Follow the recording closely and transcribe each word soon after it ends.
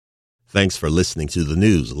Thanks for listening to the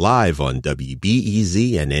news live on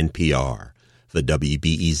WBEZ and NPR. The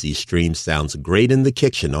WBEZ stream sounds great in the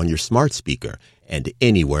kitchen on your smart speaker and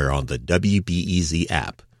anywhere on the WBEZ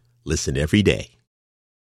app. Listen every day.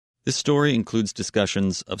 This story includes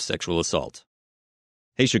discussions of sexual assault.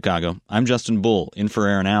 Hey, Chicago, I'm Justin Bull, in for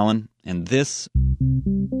Aaron Allen, and this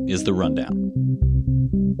is The Rundown.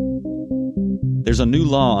 There's a new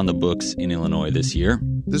law on the books in Illinois this year.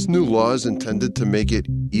 This new law is intended to make it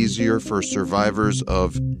easier for survivors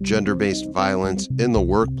of gender-based violence in the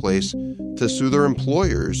workplace to sue their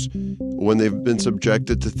employers when they've been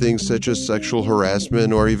subjected to things such as sexual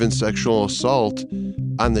harassment or even sexual assault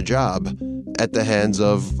on the job at the hands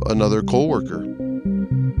of another coworker.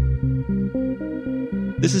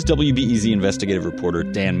 This is WBEZ investigative reporter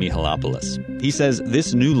Dan Mihalopoulos. He says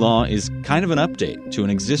this new law is kind of an update to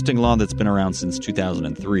an existing law that's been around since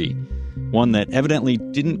 2003, one that evidently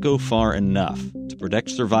didn't go far enough to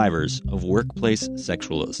protect survivors of workplace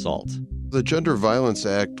sexual assault. The Gender Violence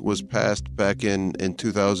Act was passed back in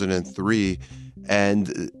 2003,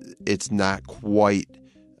 and it's not quite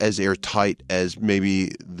as airtight as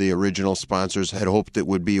maybe the original sponsors had hoped it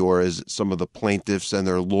would be, or as some of the plaintiffs and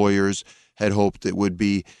their lawyers had hoped it would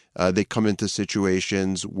be. They come into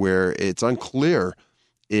situations where it's unclear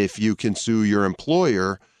if you can sue your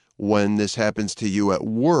employer when this happens to you at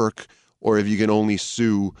work, or if you can only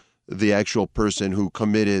sue the actual person who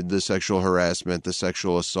committed the sexual harassment, the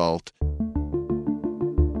sexual assault.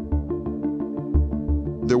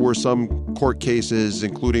 There were some court cases,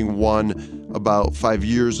 including one about 5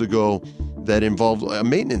 years ago, that involved a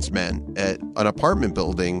maintenance man at an apartment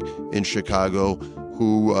building in Chicago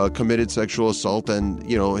who committed sexual assault, and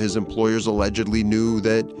his employers allegedly knew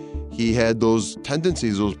that he had those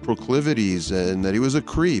tendencies, those proclivities, and that he was a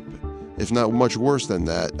creep, if not much worse than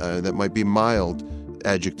that. That might be mild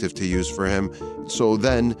adjective to use for him. So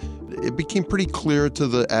then it became pretty clear to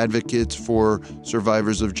the advocates for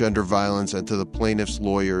survivors of gender violence and to the plaintiffs'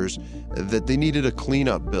 lawyers that they needed a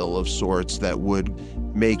cleanup bill of sorts that would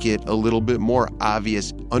make it a little bit more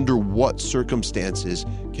obvious under what circumstances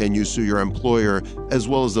can you sue your employer as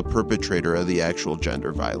well as the perpetrator of the actual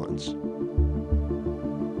gender violence.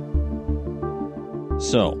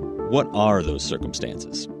 So, what are those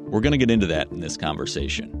circumstances? We're going to get into that in this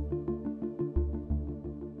conversation.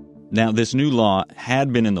 Now, this new law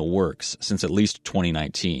had been in the works since at least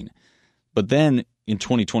 2019. But then, in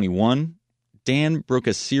 2021, Dan broke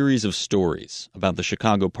a series of stories about the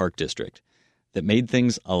Chicago Park District that made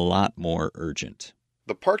things a lot more urgent.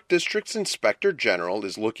 The Park District's Inspector General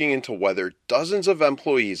is looking into whether dozens of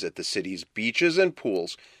employees at the city's beaches and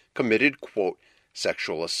pools committed, quote,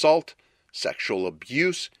 sexual assault, sexual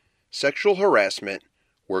abuse, sexual harassment,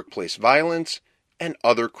 workplace violence, and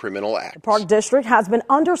other criminal acts. The Park District has been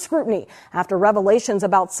under scrutiny after revelations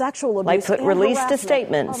about sexual abuse. Lightfoot released a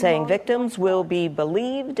statement saying victims will be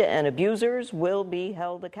believed and abusers will be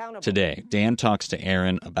held accountable. Today, Dan talks to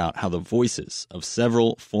Aaron about how the voices of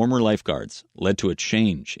several former lifeguards led to a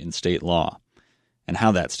change in state law and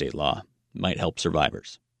how that state law might help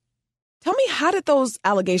survivors. Tell me, how did those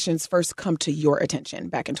allegations first come to your attention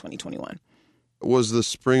back in 2021? It was the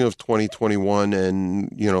spring of 2021, and,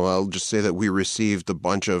 I'll just say that we received a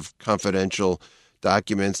bunch of confidential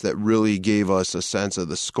documents that really gave us a sense of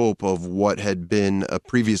the scope of what had been a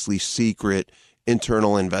previously secret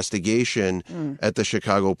internal investigation at the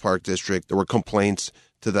Chicago Park District. There were complaints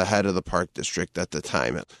to the head of the Park District at the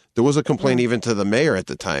time. There was a complaint even to the mayor at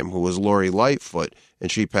the time, who was Lori Lightfoot, and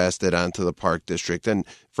she passed it on to the Park District. And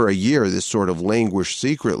for a year, this sort of languished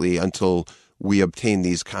secretly until we obtain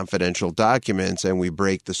these confidential documents and we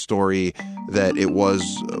break the story that it was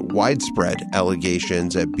widespread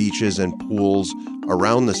allegations at beaches and pools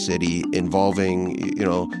around the city involving,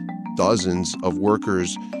 dozens of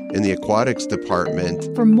workers in the aquatics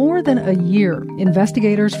department. For more than a year,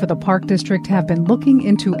 investigators for the Park District have been looking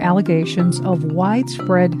into allegations of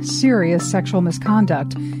widespread serious sexual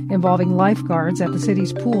misconduct involving lifeguards at the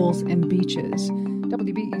city's pools and beaches.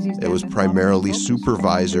 It was primarily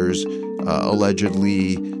supervisors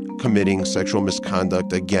allegedly committing sexual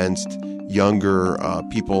misconduct against younger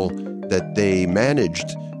people that they managed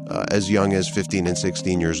as young as 15 and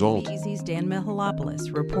 16 years old. WBEZ's Dan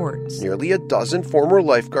Mihalopoulos reports. Nearly a dozen former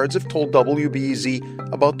lifeguards have told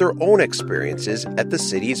WBEZ about their own experiences at the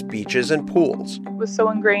city's beaches and pools. It was so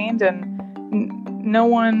ingrained and no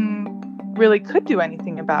one really could do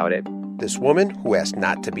anything about it. This woman, who asked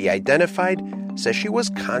not to be identified, says she was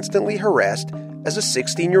constantly harassed as a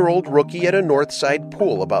 16-year-old rookie at a Northside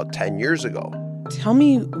pool about 10 years ago. Tell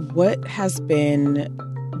me, what has been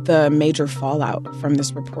the major fallout from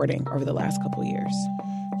this reporting over the last couple of years?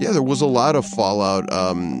 Yeah, there was a lot of fallout,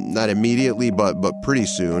 not immediately, but pretty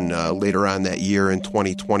soon. Later on that year in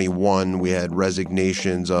 2021, we had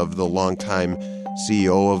resignations of the longtime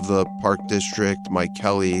CEO of the Park District, Mike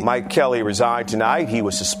Kelly. Mike Kelly resigned tonight. He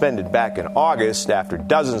was suspended back in August after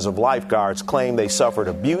dozens of lifeguards claimed they suffered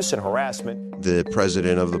abuse and harassment. The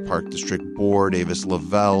president of the Park District Board, Avis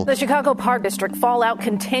Lavelle. The Chicago Park District fallout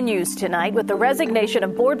continues tonight with the resignation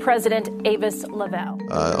of board president Avis Lavelle.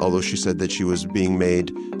 Although she said that she was being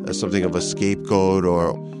made something of a scapegoat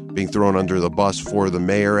or being thrown under the bus for the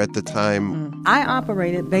mayor at the time. I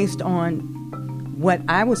operated based on what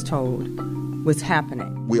I was told was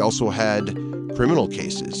happening. We also had criminal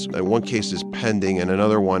cases. One case is pending, and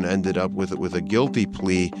another one ended up with a guilty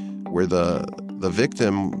plea where the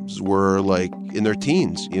victims were like in their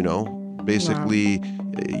teens, basically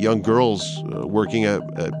young girls working at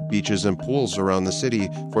beaches and pools around the city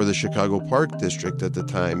for the Chicago Park District at the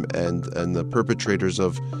time, and the perpetrators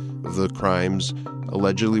of the crimes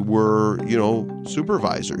allegedly were,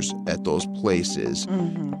 supervisors at those places.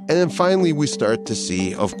 Mm-hmm. And then finally we start to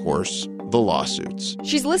see, of course, the lawsuits.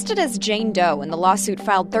 She's listed as Jane Doe in the lawsuit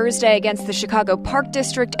filed Thursday against the Chicago Park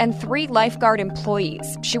District and 3 lifeguard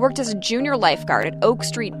employees. She worked as a junior lifeguard at Oak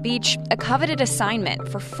Street Beach, a coveted assignment,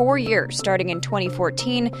 for 4 years, starting in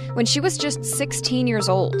 2014, when she was just 16 years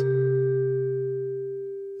old.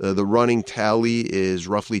 The running tally is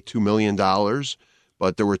roughly $2 million,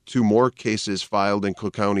 but there were 2 more cases filed in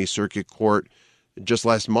Cook County Circuit Court just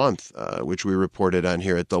last month, which we reported on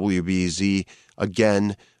here at WBZ.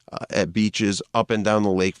 Again, at beaches up and down the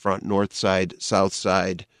lakefront, north side, south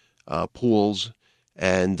side, pools.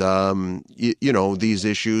 And, these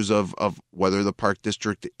issues of whether the Park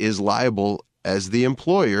District is liable as the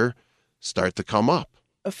employer start to come up.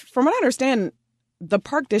 From what I understand, the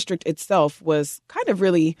Park District itself was kind of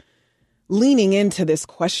really leaning into this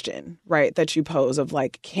question, right, that you pose of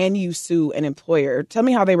can you sue an employer? Tell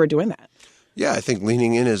me how they were doing that. Yeah, I think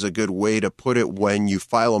leaning in is a good way to put it when you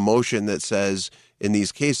file a motion that says in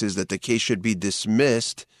these cases that the case should be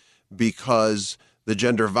dismissed because the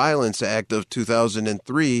Gender Violence Act of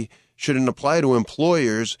 2003 shouldn't apply to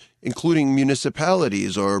employers, including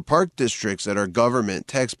municipalities or park districts that are government,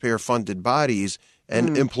 taxpayer-funded bodies,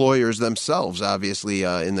 and employers themselves. Obviously,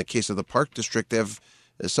 in the case of the Park District, they have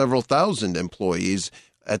several thousand employees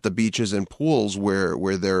at the beaches and pools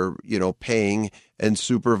where they're, paying and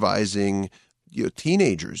supervising,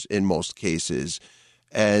 teenagers in most cases.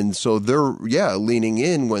 And so they're, leaning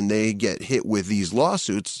in when they get hit with these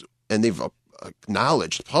lawsuits, and they've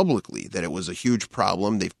acknowledged publicly that it was a huge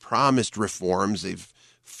problem. They've promised reforms. They've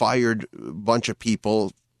fired a bunch of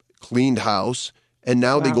people, cleaned house, and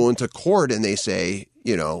now they go into court and they say,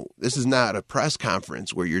 this is not a press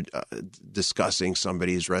conference where you're discussing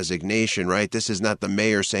somebody's resignation, right? This is not the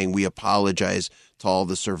mayor saying we apologize to all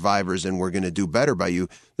the survivors and we're going to do better by you.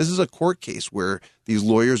 This is a court case where these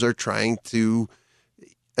lawyers are trying to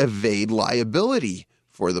evade liability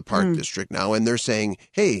for the Park District now. And they're saying,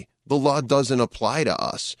 hey, the law doesn't apply to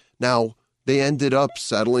us. Now, they ended up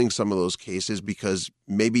settling some of those cases because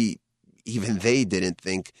maybe even they didn't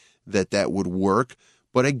think that would work.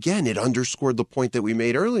 But again, it underscored the point that we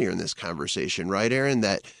made earlier in this conversation, right, Aaron,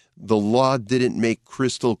 that the law didn't make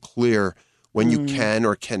crystal clear when you can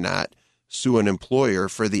or cannot sue an employer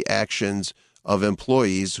for the actions of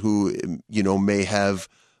employees who, may have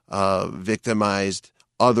victimized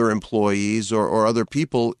other employees or other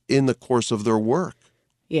people in the course of their work.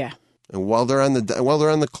 Yeah. And while they're on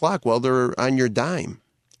the clock, while they're on your dime.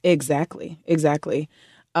 Exactly.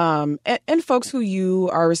 And folks who you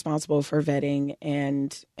are responsible for vetting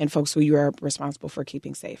and folks who you are responsible for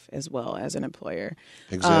keeping safe as well as an employer.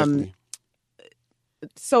 Exactly.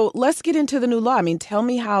 So let's get into the new law. I mean, tell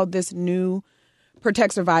me how this new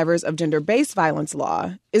Protect Survivors of Gender-Based Violence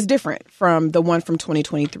law is different from the one from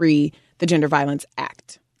 2023, the Gender Violence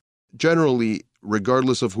Act. Generally,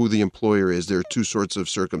 regardless of who the employer is, there are 2 sorts of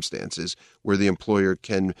circumstances where the employer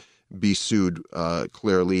can be sued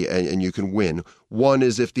clearly and you can win. One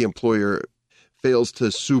is if the employer fails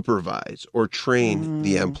to supervise or train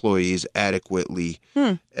the employees adequately.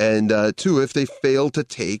 And 2, if they fail to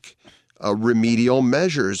take remedial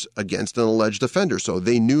measures against an alleged offender. So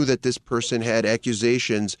they knew that this person had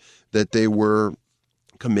accusations that they were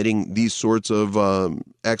committing these sorts of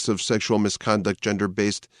acts of sexual misconduct,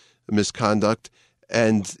 gender-based misconduct,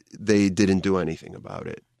 and they didn't do anything about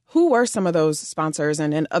it. Who were some of those sponsors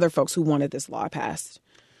and other folks who wanted this law passed?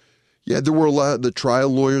 Yeah, there were a lot. The trial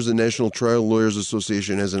lawyers, the National Trial Lawyers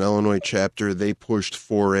Association has an Illinois chapter. They pushed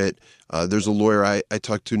for it. There's a lawyer I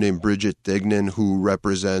talked to named Bridget Dignan who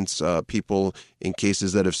represents people in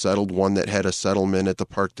cases that have settled. One that had a settlement at the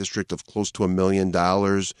Park District of close to $1 million.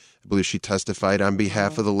 I believe she testified on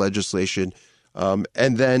behalf of the legislation.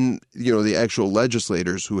 And then, the actual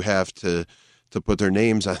legislators who have to put their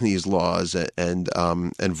names on these laws and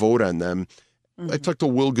vote on them. I talked to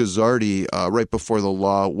Will Gazzardi right before the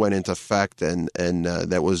law went into effect, and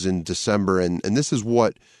that was in December. And this is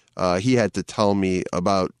what he had to tell me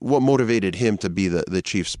about what motivated him to be the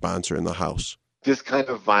chief sponsor in the House. This kind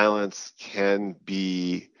of violence can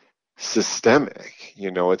be systemic.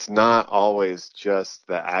 It's not always just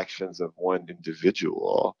the actions of one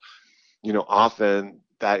individual. Often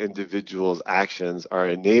that individual's actions are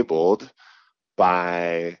enabled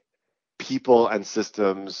by people and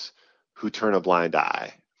systems who turn a blind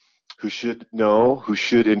eye, who should know, who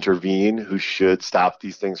should intervene, who should stop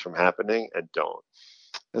these things from happening and don't.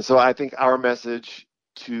 And so I think our message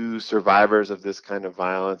to survivors of this kind of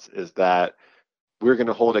violence is that we're going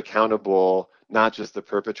to hold accountable not just the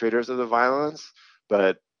perpetrators of the violence,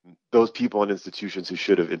 but those people and institutions who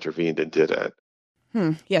should have intervened and didn't.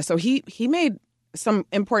 Yeah, so he made some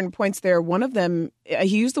important points there. One of them,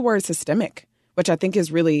 he used the word systemic, which I think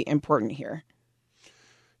is really important here.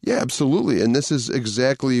 Yeah, absolutely. And this is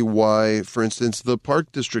exactly why, for instance, the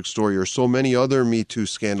Park District story or so many other Me Too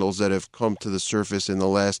scandals that have come to the surface in the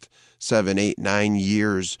last 7, 8, 9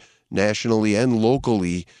 years, nationally and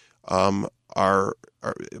locally, are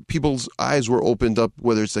people's eyes were opened up,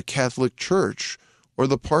 whether it's the Catholic Church or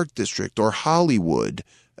the Park District or Hollywood.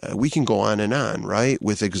 We can go on, right,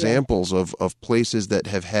 with examples of places that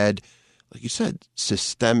have had, like you said,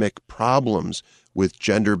 systemic problems with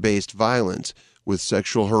gender-based violence, with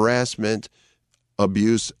sexual harassment,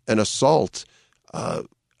 abuse, and assault.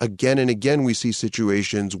 Again and again, we see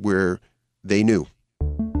situations where they knew.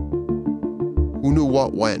 Who knew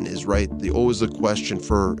what when is always the question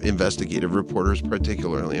for investigative reporters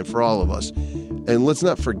particularly, and for all of us. And let's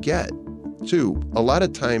not forget, too, a lot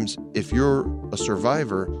of times if you're a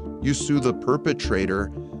survivor, you sue the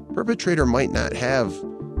perpetrator. Perpetrator might not have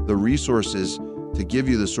the resources to give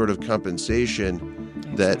you the sort of compensation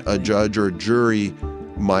that a judge or jury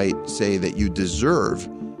might say that you deserve,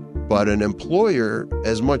 but an employer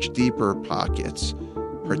has much deeper pockets,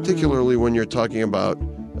 particularly when you're talking about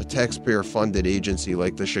a taxpayer-funded agency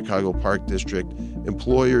like the Chicago Park District.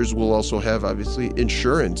 Employers will also have, obviously,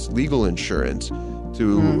 insurance, legal insurance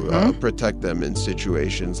to protect them in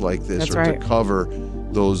situations like this. That's or right. To cover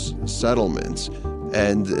those settlements.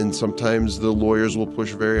 And sometimes the lawyers will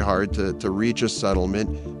push very hard to reach a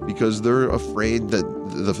settlement because they're afraid that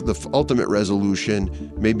the ultimate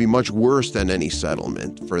resolution may be much worse than any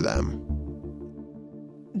settlement for them.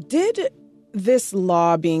 Did this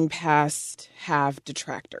law being passed have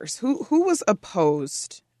detractors? Who was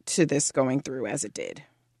opposed to this going through as it did?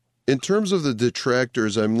 In terms of the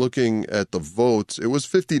detractors, I'm looking at the votes. It was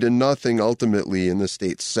 50-0 ultimately in the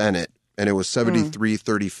state Senate, and it was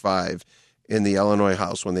 73-35 in the Illinois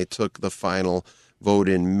House when they took the final vote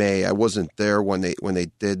in May. I wasn't there when they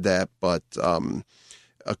did that, but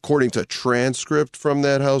according to transcript from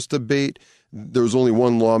that House debate, there was only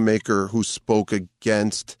one lawmaker who spoke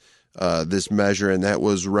against this measure, and that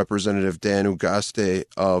was Representative Dan Ugaste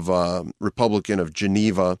of Republican of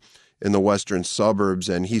Geneva in the western suburbs.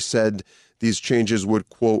 And he said these changes would,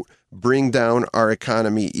 quote, bring down our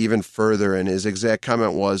economy even further. And his exact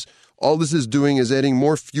comment was, all this is doing is adding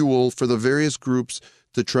more fuel for the various groups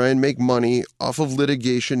to try and make money off of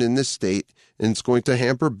litigation in this state. And it's going to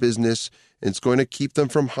hamper business. And it's going to keep them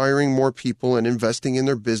from hiring more people and investing in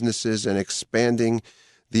their businesses and expanding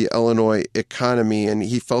the Illinois economy. And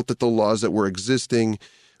he felt that the laws that were existing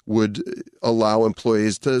would allow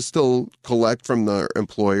employees to still collect from the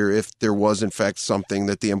employer if there was, in fact, something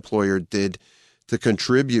that the employer did to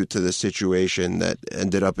contribute to the situation that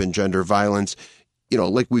ended up in gender violence. You know,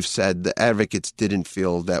 like we've said, the advocates didn't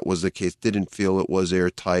feel that was the case, didn't feel it was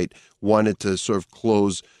airtight, wanted to sort of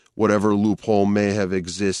close whatever loophole may have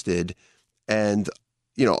existed. And,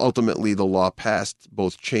 you know, ultimately the law passed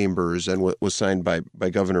both chambers and was signed by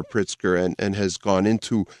Governor Pritzker and has gone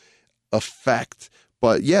into effect.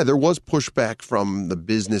 But yeah, there was pushback from the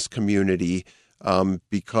business community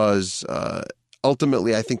because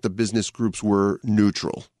ultimately I think the business groups were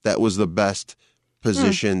neutral. That was the best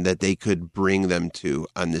position that they could bring them to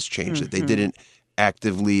on this change, that they didn't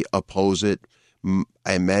actively oppose it.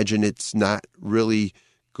 I imagine it's not really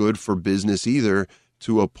good for business either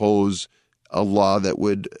to oppose a law that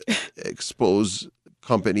would expose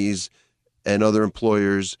companies and other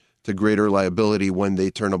employers to greater liability when they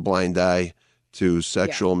turn a blind eye to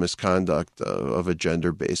sexual misconduct of a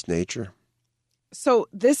gender-based nature. So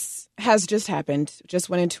this has just happened, just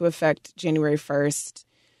went into effect January 1st.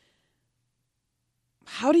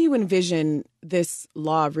 How do you envision this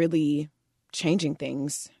law really changing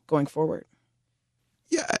things going forward?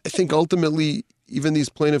 Yeah, I think ultimately even these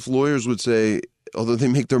plaintiff lawyers would say, although they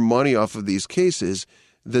make their money off of these cases,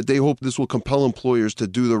 that they hope this will compel employers to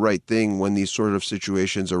do the right thing when these sort of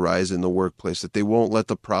situations arise in the workplace, that they won't let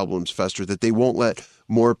the problems fester, that they won't let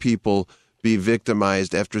more people be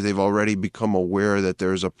victimized after they've already become aware that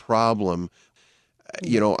there's a problem.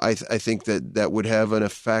 You know, I think that would have an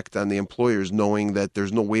effect on the employers, knowing that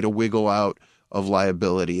there's no way to wiggle out of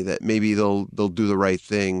liability, that maybe they'll do the right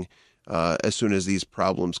thing as soon as these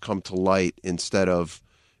problems come to light, instead of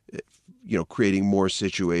creating more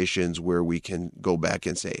situations where we can go back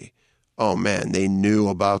and say, oh man, they knew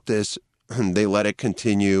about this, they let it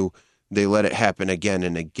continue, they let it happen again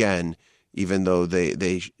and again, even though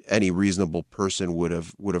any reasonable person would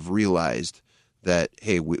have realized that,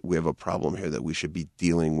 hey, we have a problem here that we should be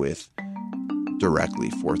dealing with directly,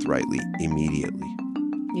 forthrightly, immediately.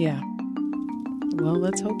 Yeah. Well,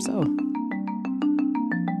 let's hope so.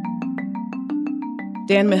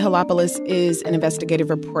 Dan Mihalopoulos is an investigative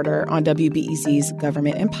reporter on WBEZ's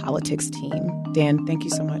government and politics team. Dan, thank you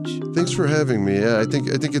so much. Thanks for having me. Yeah, I think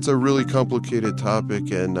it's a really complicated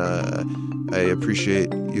topic, and I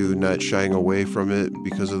appreciate you not shying away from it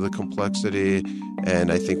because of the complexity.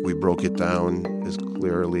 And I think we broke it down as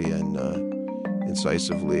clearly and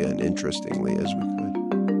incisively and interestingly as we could.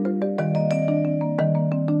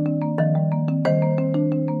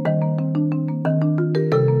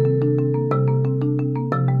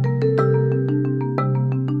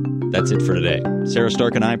 That's it for today. Sarah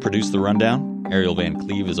Stark and I produce The Rundown. Ariel Van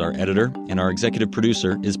Cleve is our editor, and our executive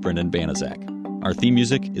producer is Brendan Banaszak. Our theme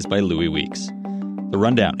music is by Louis Weeks. The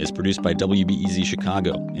Rundown is produced by WBEZ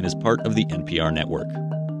Chicago and is part of the NPR network.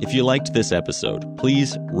 If you liked this episode,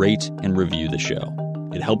 please rate and review the show.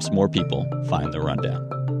 It helps more people find The Rundown.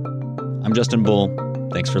 I'm Justin Bull.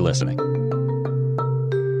 Thanks for listening.